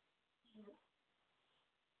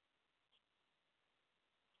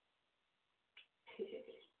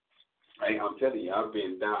 Hey, I'm telling you, I've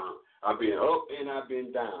been down. I've been up and I've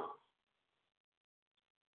been down.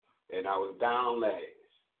 And I was down last.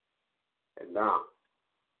 And now,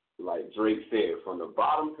 like Drake said, from the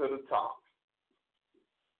bottom to the top.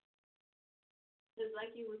 Just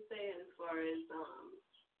like you were saying, as far as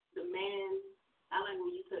the man, I like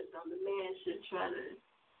when you touched on the man should try to,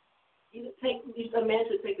 a man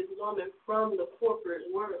should take his woman from the corporate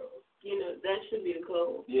world. That should be the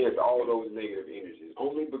goal. Yes, all those negative energies,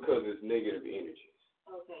 only because it's negative energies.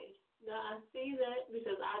 Okay. Now, I see that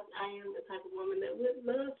because I am the type of woman that would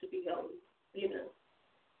love to be home,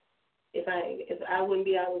 If I wouldn't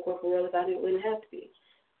be out in the corporate world, if I wouldn't have to be.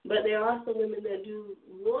 But there are some women that do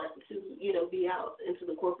want to, be out into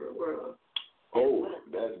the corporate world. Oh,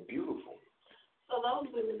 that's beautiful. So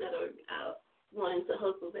those women that are out wanting to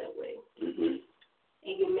hustle that way, mm-hmm.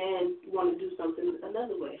 and your man want to do something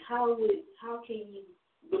another way, how can you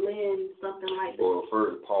blend something like that? Well,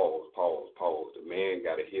 first, pause. The man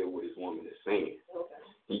got to hear what his woman is saying. Okay.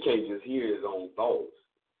 He can't just hear his own thoughts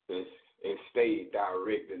and stay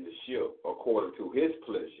directing the ship according to his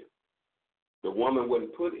pleasure. The woman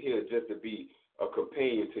wasn't put here just to be a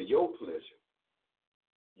companion to your pleasure.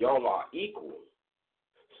 Y'all are equal.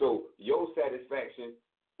 So your satisfaction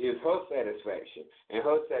is her satisfaction, and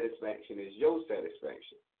her satisfaction is your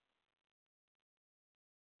satisfaction.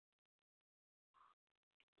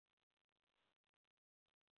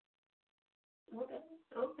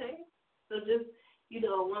 Okay. So just,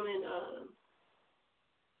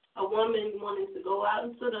 a woman wanting to go out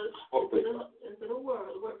into the world,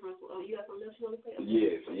 the workforce. Oh, you have something else you want to say?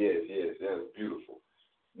 Yes. That's beautiful.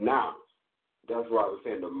 Now, that's why I was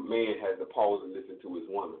saying the man has to pause and listen to his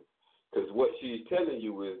woman. Because what she's telling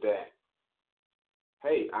you is that,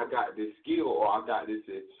 hey, I got this skill, or I got this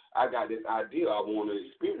idea I want to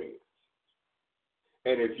experience.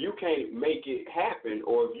 And if you can't make it happen,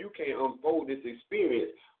 or if you can't unfold this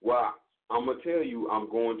experience, well, I'm going to tell you I'm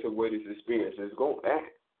going to where this experience is going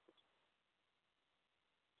at.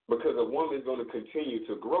 Because a woman is going to continue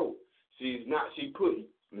to grow. She put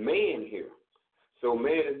man here. So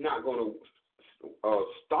man is not going to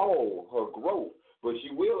stall her growth, but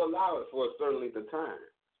she will allow it for a certain length of time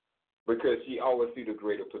because she always sees the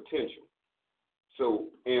greater potential. So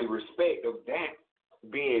in respect of that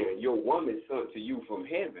being your woman sent to you from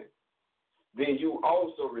heaven, then you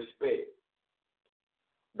also respect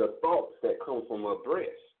the thoughts that come from her breast,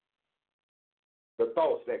 the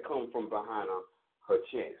thoughts that come from behind her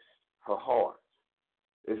chest, her heart.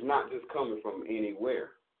 It's not just coming from anywhere.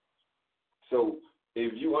 So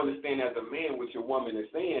if you understand as a man what your woman is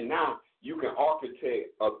saying, now you can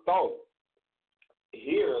architect a thought.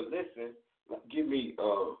 Here, listen, give me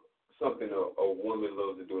something a woman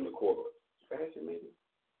loves to do in the corporate. Fashion, maybe?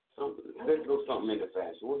 Let's go something in the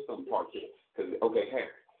fashion. What's something part here? Because, okay,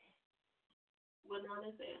 hair. Well, no,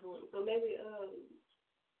 that's at home. So maybe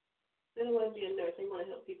they don't want to be a nurse. They want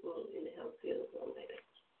to help people in the health field or something like that.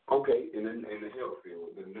 Okay, in the health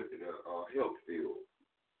field, the health field.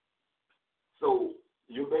 So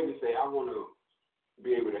your baby say, I want to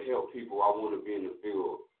be able to help people. I want to be in the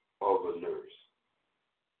field of a nurse.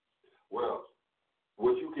 Well,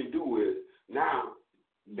 what you can do is now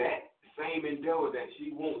that same endeavor that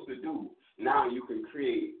she wants to do, now you can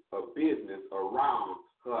create a business around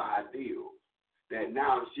her ideal that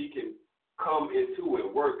now she can come into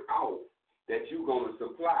and work out that you're going to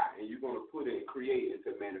supply and you're going to put it and create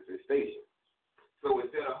into manifestation. So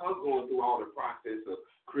instead of her going through all the process of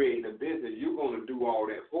creating a business, you're going to do all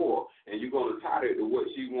that for her, and you're going to title it to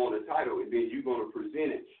what she wants to title, and then you're going to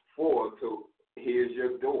present it for her to, here's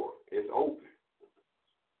your door. It's open.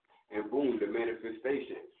 And boom, the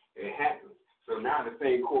manifestation. It happens. So now the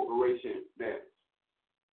same corporation that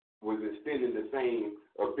was extending the same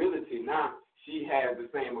ability, now she has the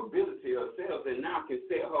same ability herself and now can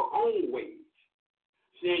set her own wage.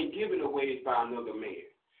 She ain't giving a wage by another man.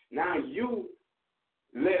 Now you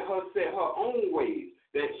let her set her own wage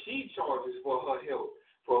that she charges for her help,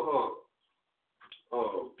 for her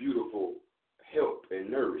beautiful help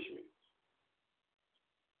and nourishment.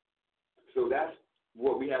 So that's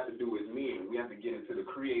what we have to do as men. We have to get into the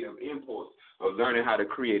creative impulse of learning how to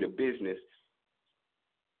create a business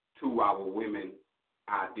to our women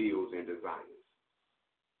ideals and desires.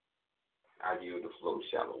 I yield the floor.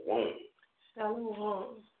 Shalom.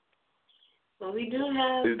 Shalom. Well, we do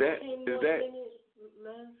have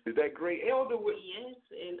is that great, Elder? Yes,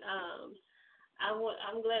 and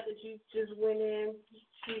I'm glad that you just went in,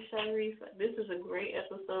 Sharice. This is a great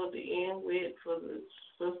episode to end with for the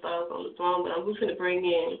SiStars on the Throne, but I'm just going to bring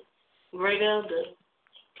in Great Elder.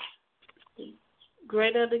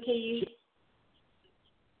 Great Elder, can you?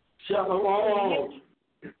 Shalom.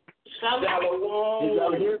 Shalom. Is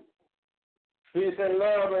out here? Peace and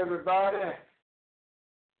love, everybody.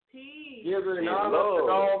 Peace. Giving honor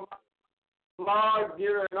to all Lord,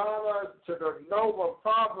 giving honor to the noble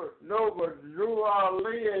prophet, noble Drew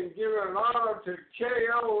Ali, and giving honor to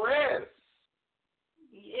KOS.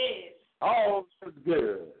 Yes. All is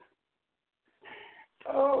good.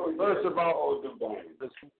 Oh, First of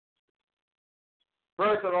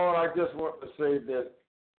all, I just want to say that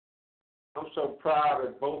I'm so proud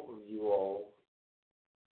of both of you all,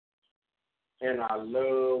 and I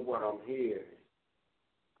love what I'm hearing.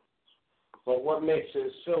 But what makes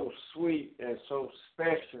it so sweet and so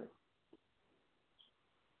special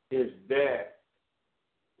is that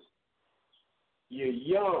you're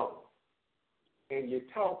young and you're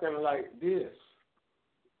talking like this.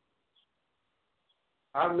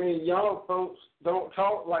 I mean, young folks don't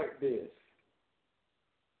talk like this.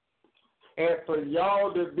 And for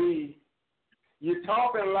y'all to be, you're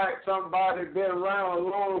talking like somebody been around a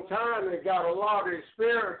long time and got a lot of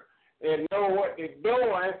experience and know what they're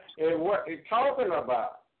doing and what they're talking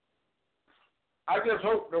about. I just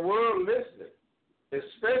hope the world listens,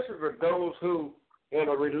 especially for those who in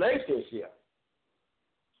a relationship,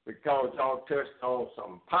 because y'all touched on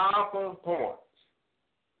some powerful points.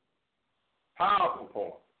 Powerful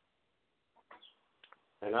points.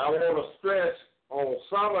 And I want to stress on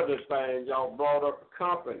some of the things y'all brought up,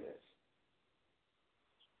 companies.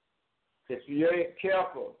 If you ain't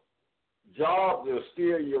careful, jobs will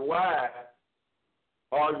steal your wife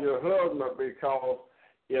or your husband, because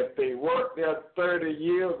if they work there 30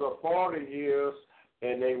 years or 40 years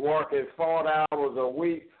and they work at 40 hours a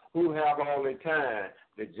week, who have all the time?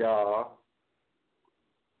 The job.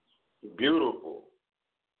 Beautiful.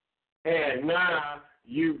 And now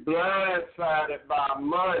you blindsided by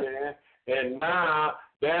money, and now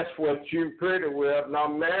that's what you pretty well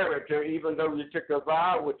not married to, even though you took a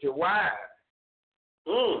vow with your wife.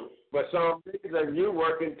 But some reason you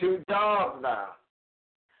working 2 jobs now.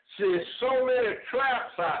 See, so many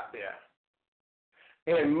traps out there.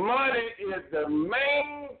 And money is the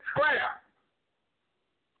main trap.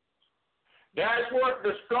 That's what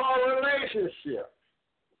destroys relationships.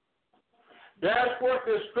 That's what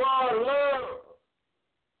destroys love.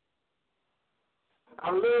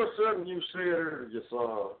 I love something you said earlier,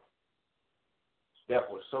 son, that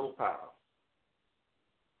was so powerful.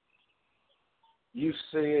 You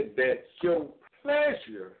said that your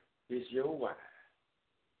pleasure is your wife.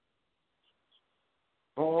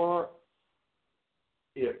 Boy,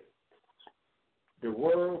 if the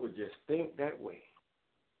world would just think that way,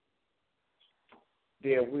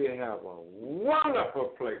 then we'll have a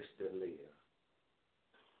wonderful place to live.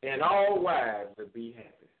 And all wives will be happy.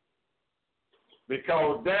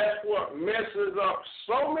 Because that's what messes up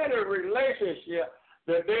so many relationships,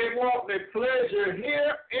 that they want their pleasure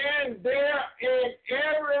here and there and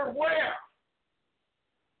everywhere.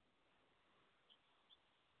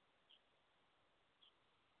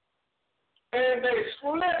 And they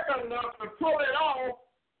slick enough to pull it off,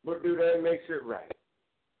 but do that makes it right?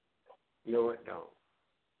 No, it don't.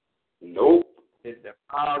 Nope. It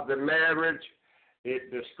defiles the marriage.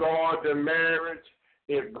 It destroys the marriage.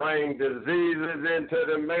 It brings diseases into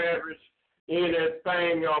the marriage.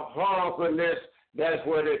 Anything of harmfulness, that's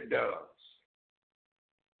what it does.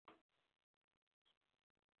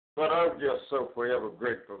 But I'm just so forever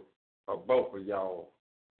grateful for both of y'all.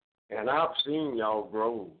 And I've seen y'all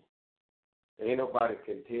grow. Ain't nobody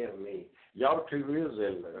can tell me. Y'all 2 is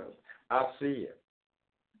in love. I see it.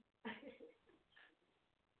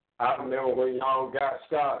 I remember when y'all got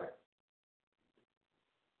started.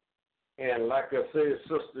 And like I said,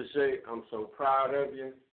 Sister Shay, I'm so proud of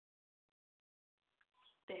you.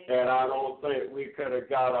 And I don't think we could have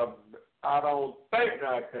got I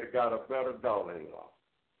could have got a better daughter-in-law.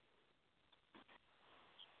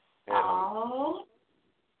 Oh.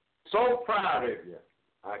 So proud of you.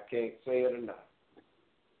 I can't say it enough.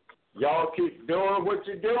 Y'all keep doing what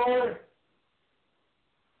you're doing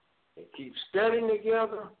and keep studying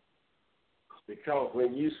together, because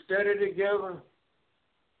when you study together,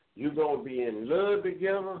 you're going to be in love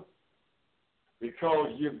together, because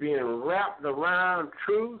you're being wrapped around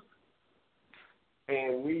truth,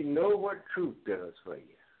 and we know what truth does for you.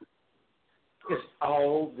 It's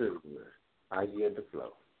all good. I yield the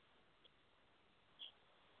flow.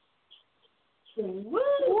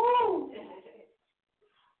 Woo!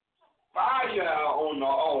 Fire on the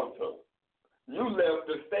altar. You left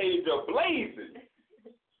the stage ablazing.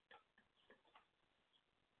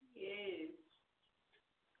 Yes.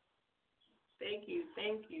 Thank you,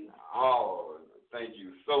 thank you. Oh, thank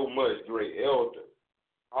you so much, great elder.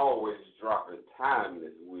 Always dropping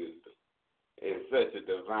timeless wisdom in such a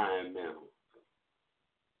divine manner.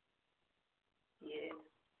 Yes,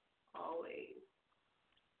 always.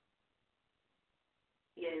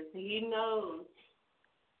 Yes, He knows.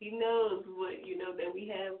 He knows what, that we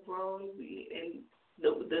have grown, and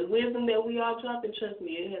the wisdom that we all drop, and trust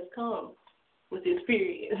me, it has come with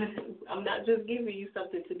experience. I'm not just giving you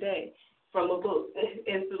something today from a book.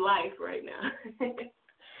 It's life right now.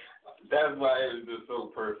 That's why it was just so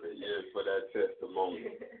perfect, for that testimony.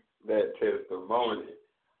 That testimony.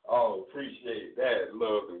 Oh, appreciate that.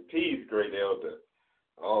 Love and peace, great elder.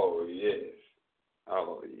 Oh, yes.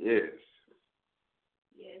 Oh, yes.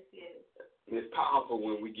 Yes, yes. It's powerful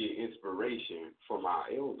when we get inspiration from our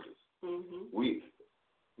elders. Mm-hmm.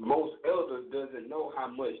 Most elders doesn't know how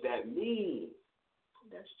much that means.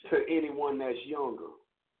 That's true. To anyone that's younger.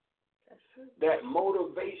 That's true. That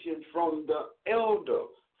motivation from the elder,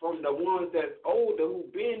 from the ones that's older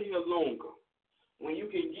who've been here longer. When you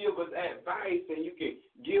can give us advice and you can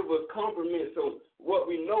give us compliments on what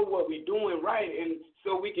we know, what we're doing right, and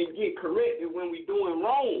so we can get corrected when we're doing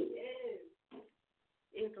wrong. Yes.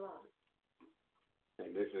 Islam.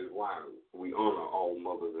 And this is why we honor all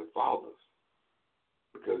mothers and fathers,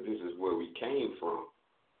 because this is where we came from.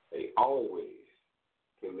 They always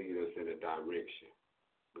can lead us in a direction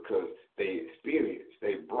because they experienced,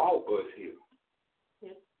 they brought us here.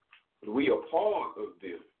 Yep. We are part of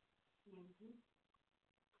them. Mm-hmm.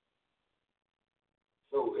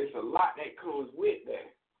 So it's a lot that comes with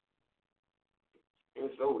that. And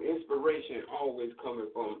so inspiration always coming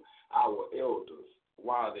from our elders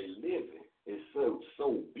while they living is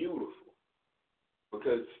so beautiful,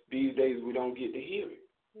 because these days we don't get to hear it.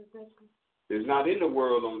 Exactly. It's not in the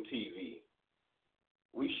world on TV.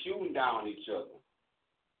 We shooting down each other.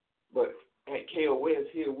 But at KOS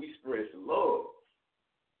here, we express love,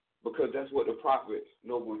 because that's what the prophet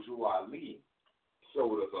Noble Drew Ali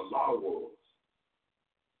showed us Allah was.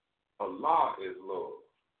 Allah is love.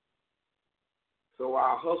 So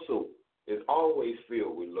our hustle is always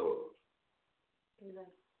filled with love.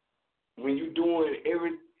 Exactly. When you're doing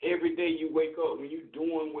every day you wake up, when you're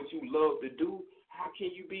doing what you love to do, how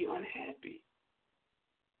can you be unhappy?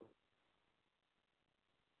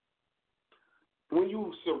 When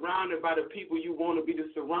you're surrounded by the people you want to be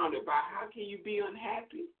surrounded by, how can you be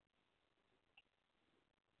unhappy?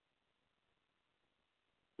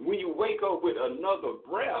 When you wake up with another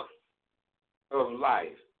breath of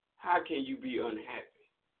life, how can you be unhappy?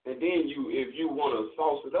 And then if you want to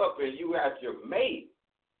sauce it up and you ask your mate,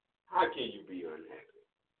 how can you be unhappy?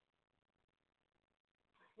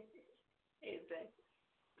 Exactly.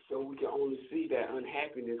 So we can only see that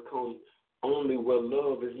unhappiness comes only where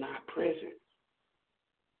love is not present.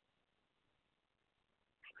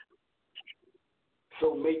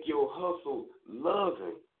 So make your hustle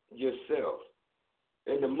loving yourself,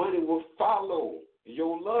 and the money will follow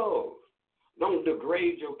your love. Don't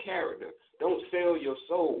degrade your character. Don't sell your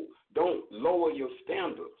soul. Don't lower your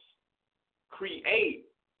standards. Create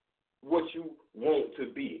what you want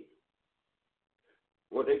to be.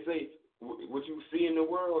 What they say, what you see in the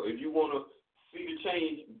world, if you want to see the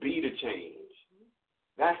change, be the change.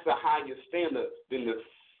 That's a higher standard than the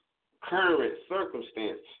current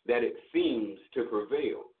circumstance that it seems to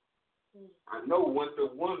prevail. I know once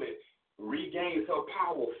a woman regains her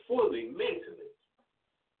power fully mentally,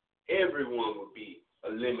 everyone will be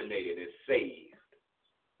eliminated and saved.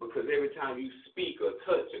 Because every time you speak or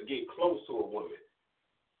touch or get close to a woman,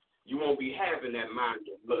 you won't be having that mind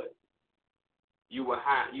of blood. You will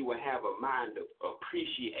have a mind of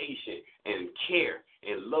appreciation and care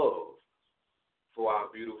and love for our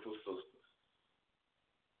beautiful sisters.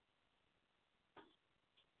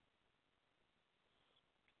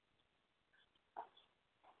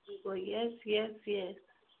 Well, yes, yes, yes.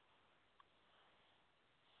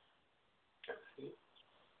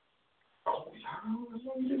 Oh, how long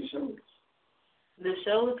is the show? The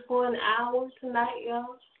show is for an hour tonight,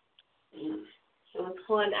 y'all. Mm. It was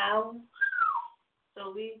for an hour.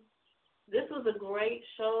 So this was a great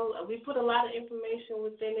show. We put a lot of information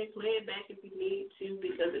within it. Play it back if you need to,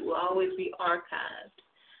 because it will always be archived.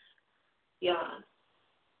 Yeah.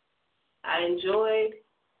 I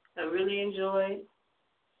really enjoyed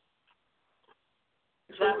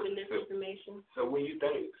dropping this information. So when you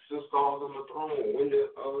think SiStars on the Throne, when the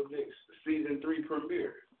next season 3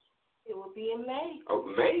 premiere? It will be in May. Oh,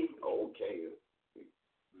 May? Okay.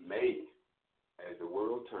 May, as the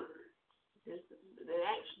world turns.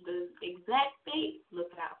 The exact date,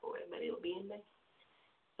 look out for it, but it will be in May.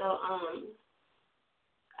 So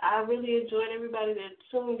I really enjoyed everybody that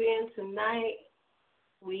tuned in tonight.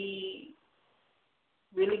 We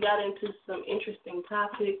really got into some interesting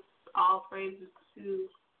topics. All praises to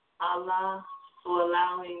Allah for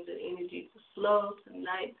allowing the energy to flow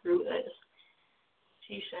tonight through us.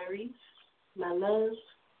 T. Sharif, my love.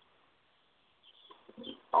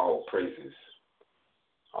 All praises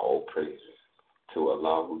to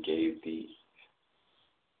Allah who gave thee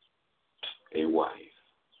a wife.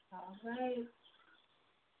 All right.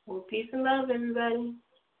 Well, peace and love, everybody.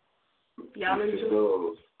 Y'all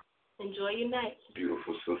enjoy your night.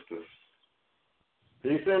 Beautiful sisters.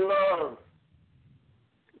 Peace and love.